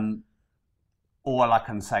think? All I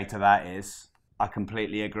can say to that is I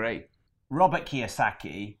completely agree. Robert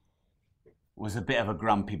Kiyosaki was a bit of a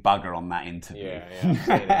grumpy bugger on that interview. Yeah, I've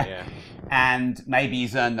seen it, yeah. And maybe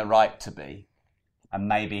he's earned the right to be, and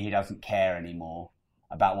maybe he doesn't care anymore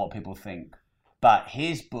about what people think. But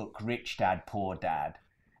his book, Rich Dad, Poor Dad,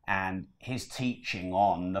 and his teaching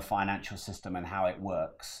on the financial system and how it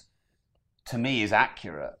works, to me, is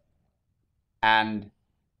accurate. And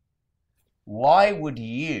why would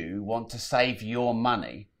you want to save your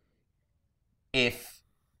money if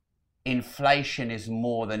inflation is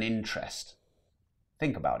more than interest?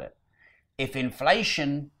 Think about it. If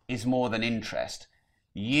inflation is more than interest,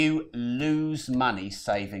 you lose money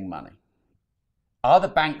saving money. Are the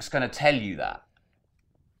banks going to tell you that?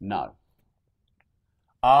 No.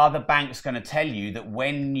 Are the banks going to tell you that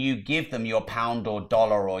when you give them your pound or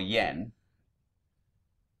dollar or yen,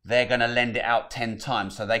 they're going to lend it out 10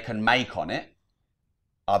 times so they can make on it?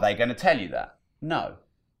 Are they going to tell you that? No.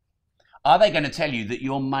 Are they going to tell you that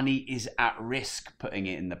your money is at risk putting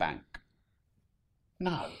it in the bank?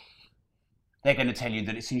 No. They're going to tell you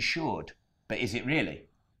that it's insured. But is it really?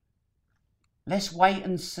 Let's wait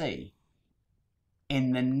and see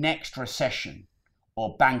in the next recession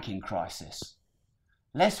or banking crisis.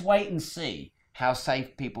 Let's wait and see how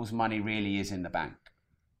safe people's money really is in the bank.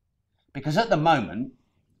 Because at the moment,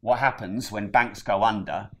 what happens when banks go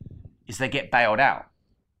under is they get bailed out,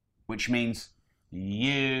 which means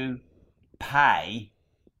you pay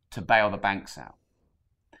to bail the banks out.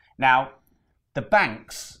 Now, the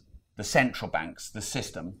banks, the central banks, the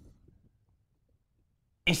system,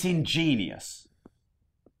 it's ingenious.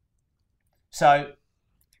 So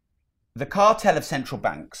the cartel of central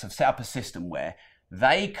banks have set up a system where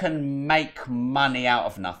they can make money out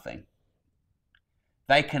of nothing.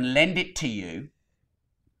 They can lend it to you.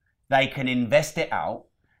 They can invest it out.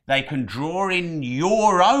 They can draw in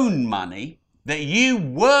your own money that you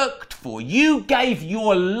worked for. You gave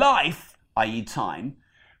your life, i.e. time,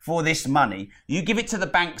 for this money. You give it to the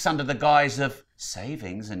banks under the guise of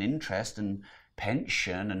savings and interest and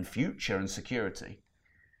pension and future and security.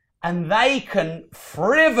 And they can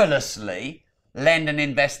frivolously lend and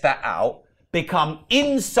invest that out, become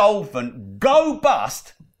insolvent, go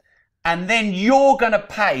bust, and then you're going to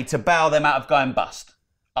pay to bail them out of going bust.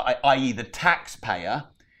 I.e. the taxpayer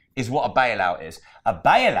is what a bailout is. A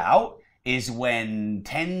bailout is when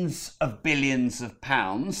tens of billions of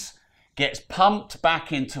pounds gets pumped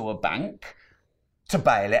back into a bank to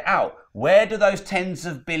bail it out. Where do those tens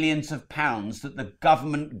of billions of pounds that the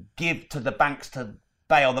government give to the banks to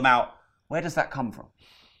bail them out, where does that come from?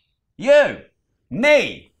 You,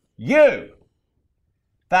 me, you.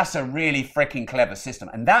 That's a really freaking clever system.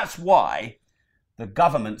 And that's why the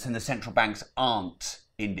governments and the central banks aren't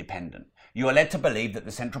independent. You are led to believe that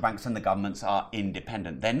the central banks and the governments are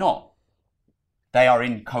independent. They're not. They are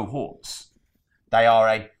in cohorts. They are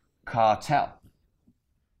a cartel.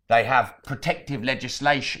 They have protective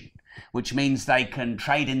legislation, which means they can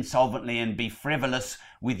trade insolvently and be frivolous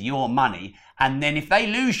with your money. And then if they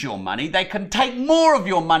lose your money, they can take more of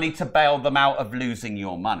your money to bail them out of losing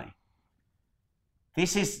your money.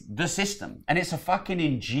 This is the system. And it's a fucking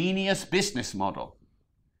ingenious business model.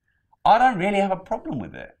 I don't really have a problem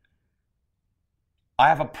with it. I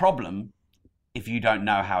have a problem if you don't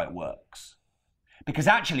know how it works. Because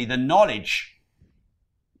actually the knowledge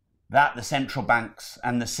that the central banks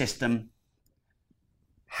and the system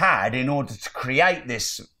had in order to create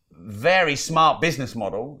this very smart business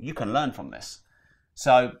model, you can learn from this.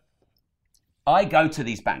 So I go to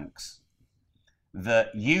these banks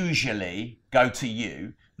that usually go to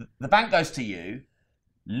you. The bank goes to you,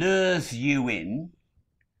 lures you in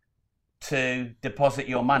to deposit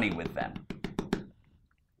your money with them.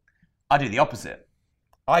 I do the opposite.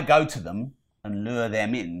 I go to them and lure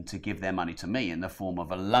them in to give their money to me in the form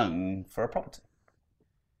of a loan for a property.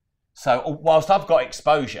 So whilst I've got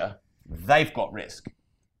exposure, they've got risk.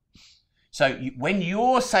 So when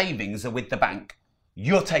your savings are with the bank,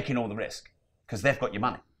 you're taking all the risk because they've got your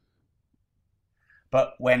money.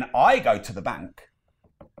 But when I go to the bank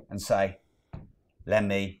and say, lend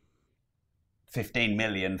me 15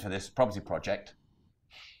 million for this property project,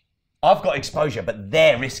 I've got exposure, but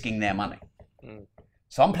they're risking their money.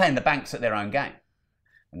 So I'm playing the banks at their own game.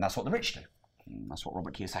 And that's what the rich do. And that's what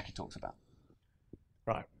Robert Kiyosaki talks about.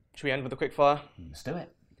 Right. Should we end with a quick fire? Let's do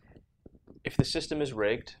it. If the system is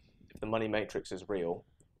rigged, if the money matrix is real,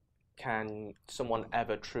 can someone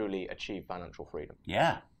ever truly achieve financial freedom?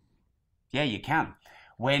 Yeah. Yeah, you can.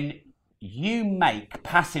 When you make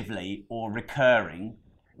passively or recurring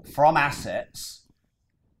from assets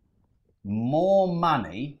more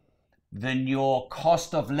money than your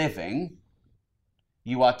cost of living,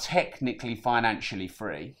 you are technically financially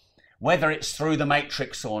free, whether it's through the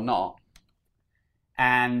matrix or not.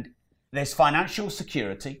 And there's financial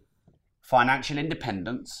security, financial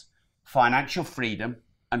independence, financial freedom,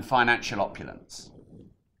 and financial opulence.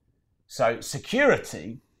 So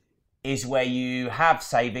security is where you have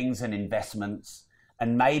savings and investments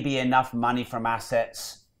and maybe enough money from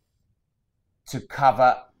assets to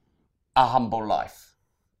cover a humble life.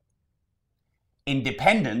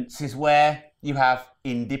 Independence is where you have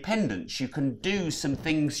independence. You can do some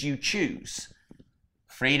things you choose.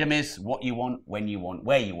 Freedom is what you want, when you want,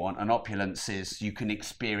 where you want, and opulence is you can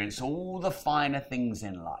experience all the finer things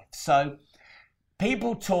in life. So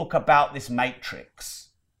people talk about this matrix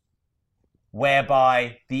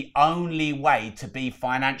whereby the only way to be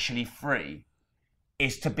financially free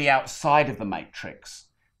is to be outside of the matrix.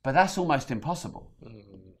 But that's almost impossible.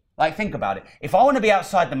 Like, think about it. If I want to be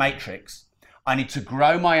outside the matrix, I need to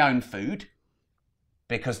grow my own food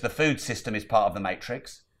because the food system is part of the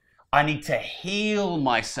matrix. I need to heal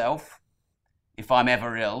myself if I'm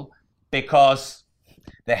ever ill because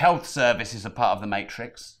the health service is a part of the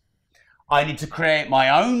matrix. I need to create my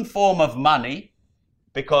own form of money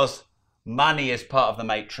because money is part of the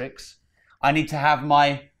matrix. I need to have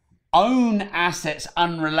my own assets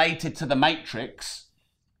unrelated to the matrix.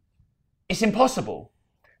 It's impossible.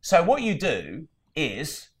 So what you do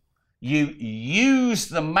is you use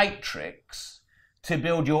the matrix to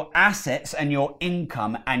build your assets and your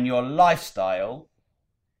income and your lifestyle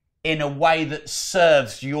in a way that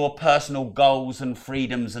serves your personal goals and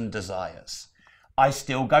freedoms and desires. I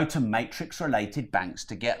still go to matrix-related banks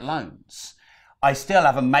to get loans. I still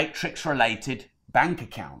have a matrix-related bank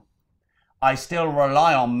account. I still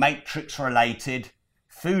rely on matrix-related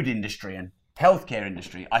food industry and healthcare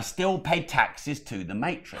industry. I still pay taxes to the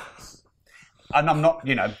matrix. And I'm not,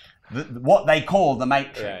 what they call the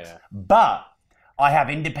matrix. Yeah. But I have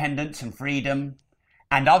independence and freedom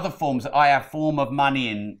and other forms. I have form of money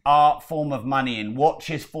in art, form of money in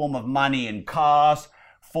watches, form of money in cars,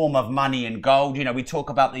 form of money in gold. We talk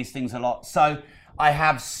about these things a lot. So I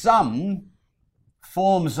have some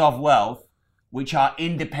forms of wealth which are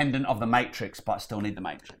independent of the matrix but still need the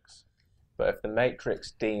matrix. But if the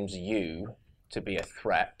matrix deems you to be a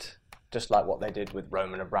threat, just like what they did with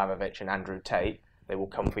Roman Abramovich and Andrew Tate, they will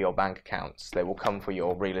come for your bank accounts, they will come for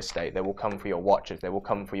your real estate, they will come for your watches, they will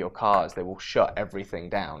come for your cars, they will shut everything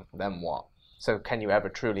down. Then what? So can you ever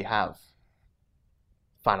truly have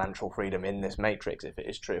financial freedom in this matrix if it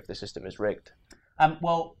is true, if the system is rigged?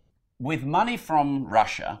 Well, with money from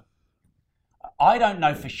Russia, I don't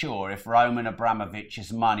know for sure if Roman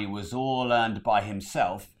Abramovich's money was all earned by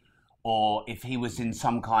himself or if he was in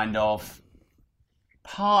some kind of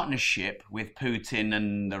partnership with Putin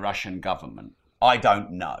and the Russian government. I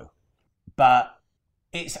don't know. But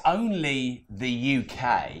it's only the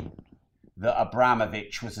UK that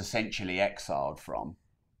Abramovich was essentially exiled from.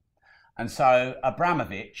 And so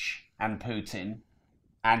Abramovich and Putin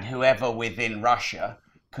and whoever within Russia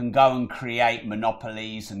can go and create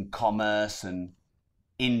monopolies and commerce and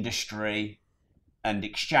industry and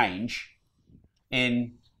exchange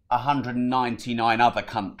in 199 other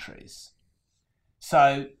countries.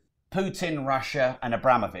 So Putin, Russia and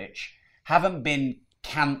Abramovich haven't been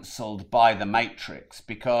cancelled by the matrix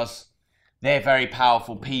because they're very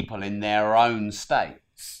powerful people in their own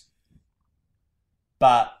states.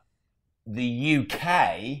 But the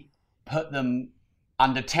UK put them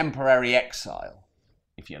under temporary exile,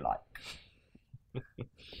 if you like.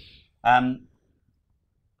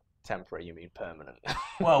 Temporary, you mean permanent?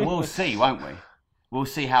 Well, we'll see, won't we? We'll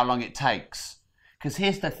see how long it takes. Because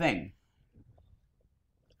here's the thing.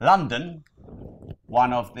 London,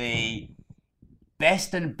 one of the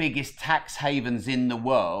best and biggest tax havens in the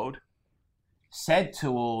world, said to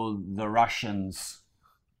all the Russians,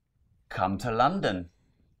 come to London,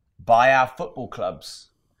 buy our football clubs,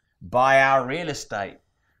 buy our real estate,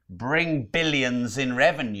 bring billions in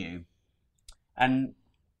revenue. And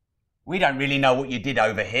we don't really know what you did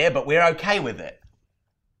over here, but we're okay with it.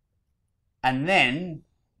 And then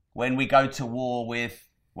when we go to war with,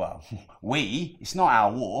 well, it's not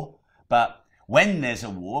our war, but when there's a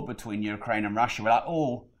war between Ukraine and Russia, we're like,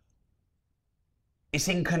 oh, it's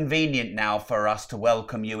inconvenient now for us to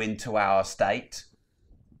welcome you into our state.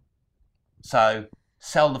 So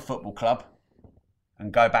sell the football club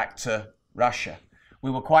and go back to Russia. We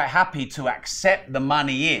were quite happy to accept the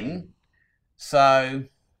money in. So,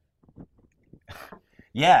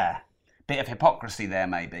 yeah, bit of hypocrisy there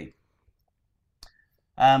maybe.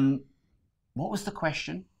 What was the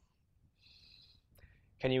question?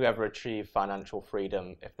 Can you ever achieve financial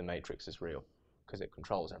freedom if the matrix is real? Because it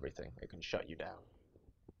controls everything. It can shut you down.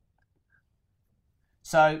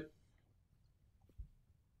 So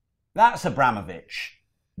that's Abramovich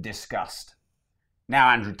discussed. Now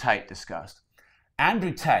Andrew Tate discussed.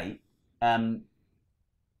 Andrew Tate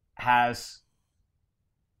has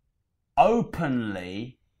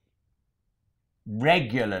openly,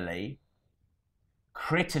 regularly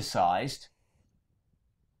criticized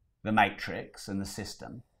the matrix and the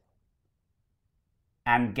system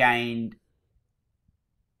and gained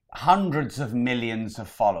hundreds of millions of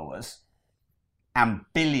followers and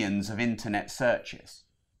billions of internet searches,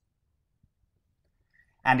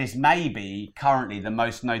 and is maybe currently the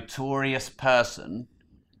most notorious person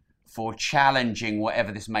for challenging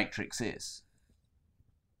whatever this matrix is.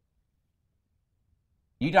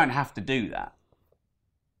 You don't have to do that.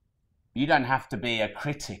 You don't have to be a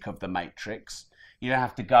critic of the matrix. You don't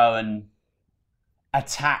have to go and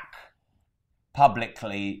attack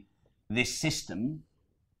publicly this system.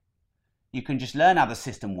 You can just learn how the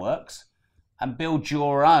system works and build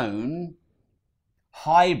your own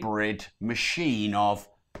hybrid machine of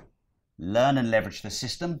learn and leverage the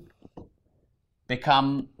system,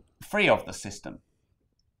 become free of the system.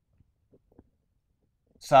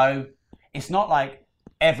 So it's not like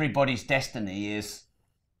everybody's destiny is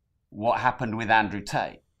what happened with Andrew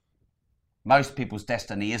Tate. Most people's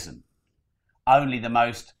destiny isn't. Only the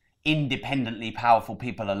most independently powerful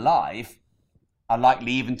people alive are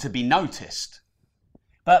likely even to be noticed.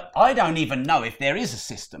 But I don't even know if there is a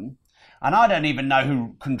system, and I don't even know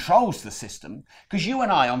who controls the system, because you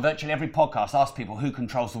and I on virtually every podcast ask people who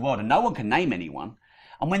controls the world, and no one can name anyone.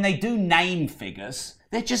 And when they do name figures,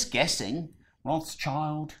 they're just guessing.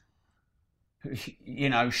 Rothschild,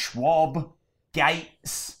 Schwab,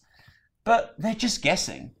 Gates, but they're just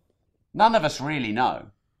guessing. None of us really know.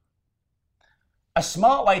 A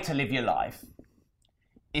smart way to live your life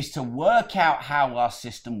is to work out how our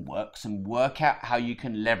system works and work out how you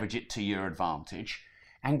can leverage it to your advantage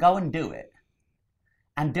and go and do it.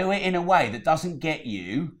 And do it in a way that doesn't get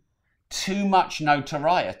you too much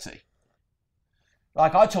notoriety.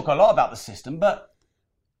 Like, I talk a lot about the system, but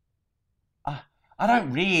I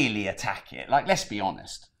don't really attack it. Like, let's be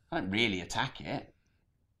honest. I don't really attack it.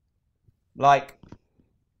 Like,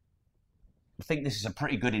 I think this is a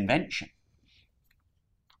pretty good invention.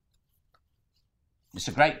 It's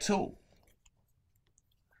a great tool.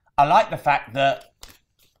 I like the fact that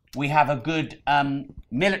we have a good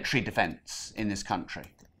military defense in this country.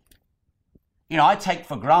 I take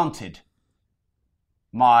for granted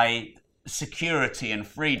my security and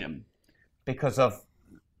freedom because of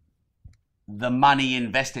the money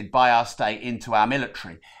invested by our state into our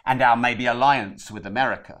military and our maybe alliance with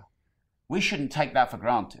America. We shouldn't take that for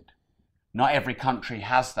granted. Not every country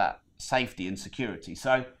has that safety and security.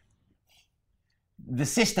 So the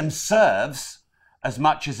system serves as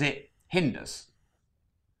much as it hinders.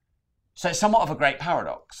 So it's somewhat of a great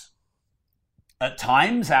paradox. At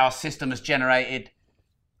times, our system has generated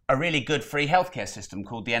a really good free healthcare system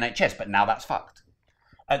called the NHS, but now that's fucked.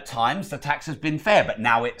 At times, the tax has been fair, but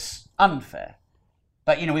now it's unfair.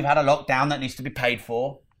 But, we've had a lockdown that needs to be paid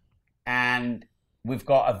for, and we've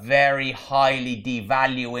got a very highly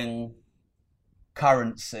devaluing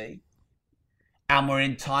currency, and we're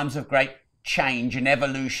in times of great change and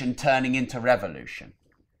evolution turning into revolution.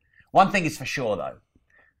 One thing is for sure, though.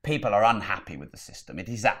 People are unhappy with the system. It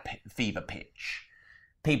is at fever pitch.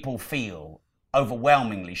 People feel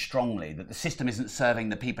overwhelmingly strongly that the system isn't serving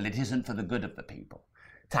the people. It isn't for the good of the people.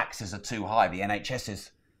 Taxes are too high. The NHS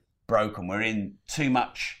is broken. We're in too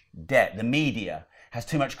much debt. The media has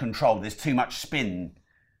too much control. There's too much spin.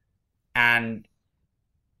 And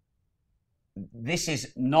this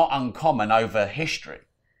is not uncommon over history.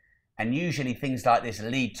 And usually things like this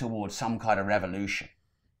lead towards some kind of revolution.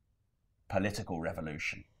 Political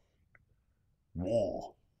revolution.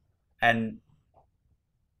 War. And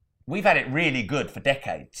we've had it really good for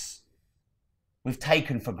decades. We've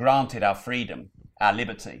taken for granted our freedom, our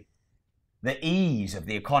liberty, the ease of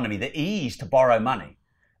the economy, the ease to borrow money.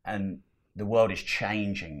 And the world is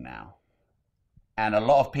changing now. And a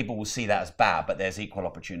lot of people will see that as bad, but there's equal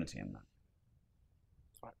opportunity in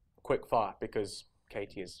that. Quick fire, because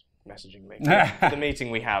Katie is messaging me. The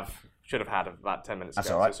meeting we should have had about 10 minutes ago.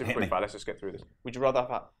 That's all right. So super quick fire. Let's just get through this. Would you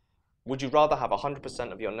rather have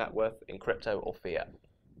 100% of your net worth in crypto or fiat?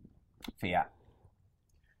 Fiat.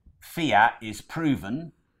 Fiat is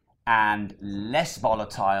proven and less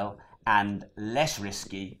volatile and less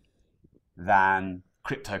risky than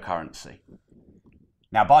cryptocurrency.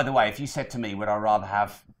 Now, by the way, if you said to me, would I rather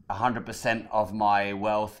have 100% of my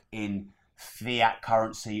wealth in fiat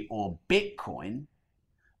currency or Bitcoin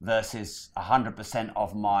versus 100%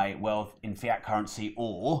 of my wealth in fiat currency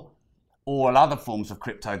or all other forms of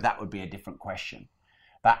crypto, that would be a different question.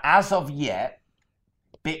 But as of yet,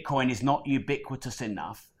 Bitcoin is not ubiquitous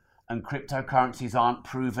enough and cryptocurrencies aren't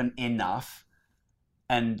proven enough.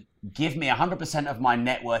 And give me 100% of my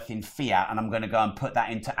net worth in fiat and I'm going to go and put that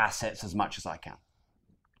into assets as much as I can.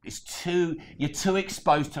 You're too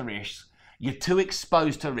exposed to risk. You're too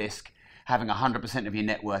exposed to risk having 100% of your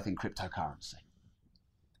net worth in cryptocurrency.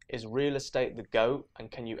 Is real estate the GOAT,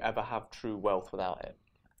 and can you ever have true wealth without it?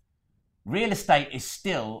 Real estate is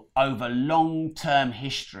still, over long-term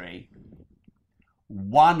history,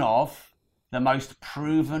 one of the most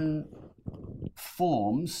proven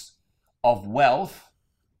forms of wealth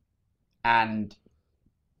and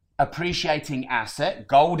appreciating asset.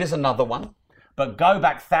 Gold is another one, but go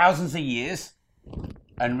back thousands of years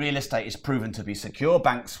and real estate is proven to be secure.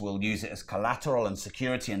 Banks will use it as collateral and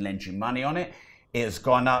security and lend you money on it. It has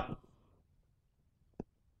gone up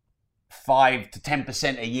 5 to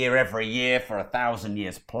 10% a year every year for 1,000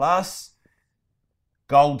 years plus.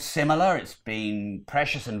 Gold similar, it's been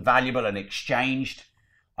precious and valuable and exchanged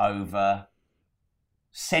over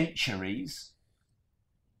centuries.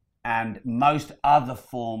 And most other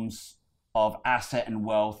forms of asset and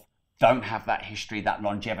wealth don't have that history, that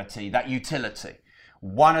longevity, that utility.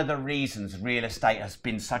 One of the reasons real estate has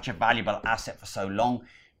been such a valuable asset for so long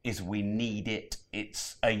is we need it.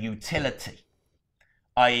 It's a utility,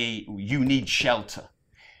 i.e. you need shelter.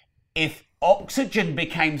 If oxygen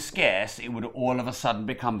became scarce, it would all of a sudden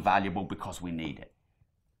become valuable because we need it.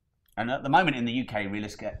 And at the moment in the UK, real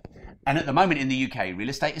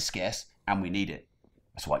estate is scarce and we need it.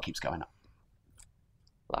 That's why it keeps going up.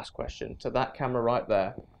 Last question. To that camera right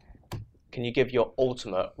there, can you give your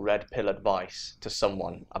ultimate red pill advice to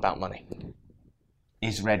someone about money?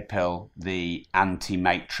 Is red pill the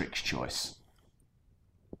anti-matrix choice?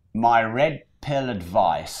 My red pill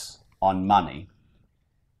advice on money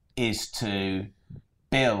is to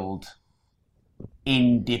build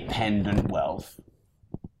independent wealth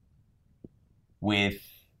with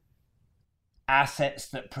assets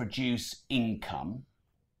that produce income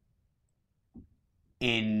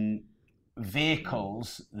in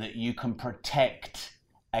vehicles that you can protect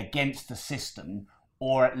against the system,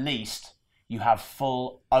 or at least you have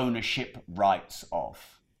full ownership rights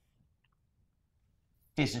of.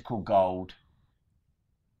 Physical gold,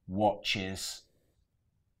 watches,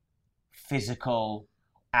 physical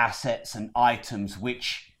assets and items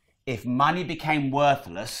which, if money became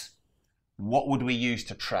worthless, what would we use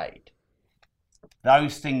to trade?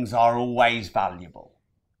 Those things are always valuable.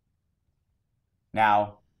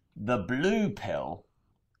 Now, the blue pill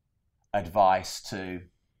advice to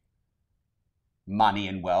money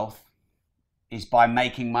and wealth is by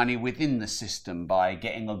making money within the system, by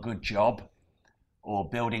getting a good job or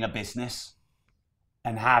building a business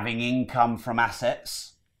and having income from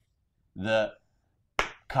assets that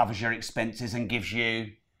covers your expenses and gives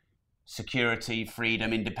you security,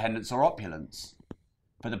 freedom, independence, or opulence.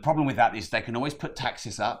 But the problem with that is they can always put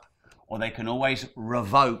taxes up, or they can always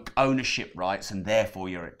revoke ownership rights, and therefore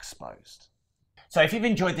you're exposed. So if you've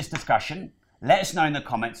enjoyed this discussion, let us know in the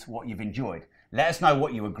comments what you've enjoyed. Let us know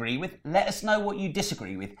what you agree with, let us know what you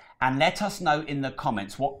disagree with, and let us know in the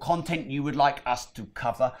comments what content you would like us to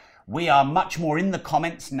cover. We are much more in the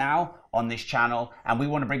comments now on this channel, and we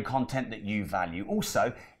want to bring content that you value.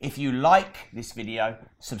 Also, if you like this video,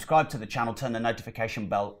 subscribe to the channel, turn the notification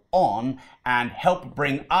bell on, and help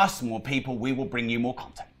bring us more people. We will bring you more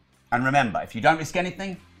content. And remember, if you don't risk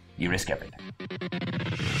anything, you risk everything.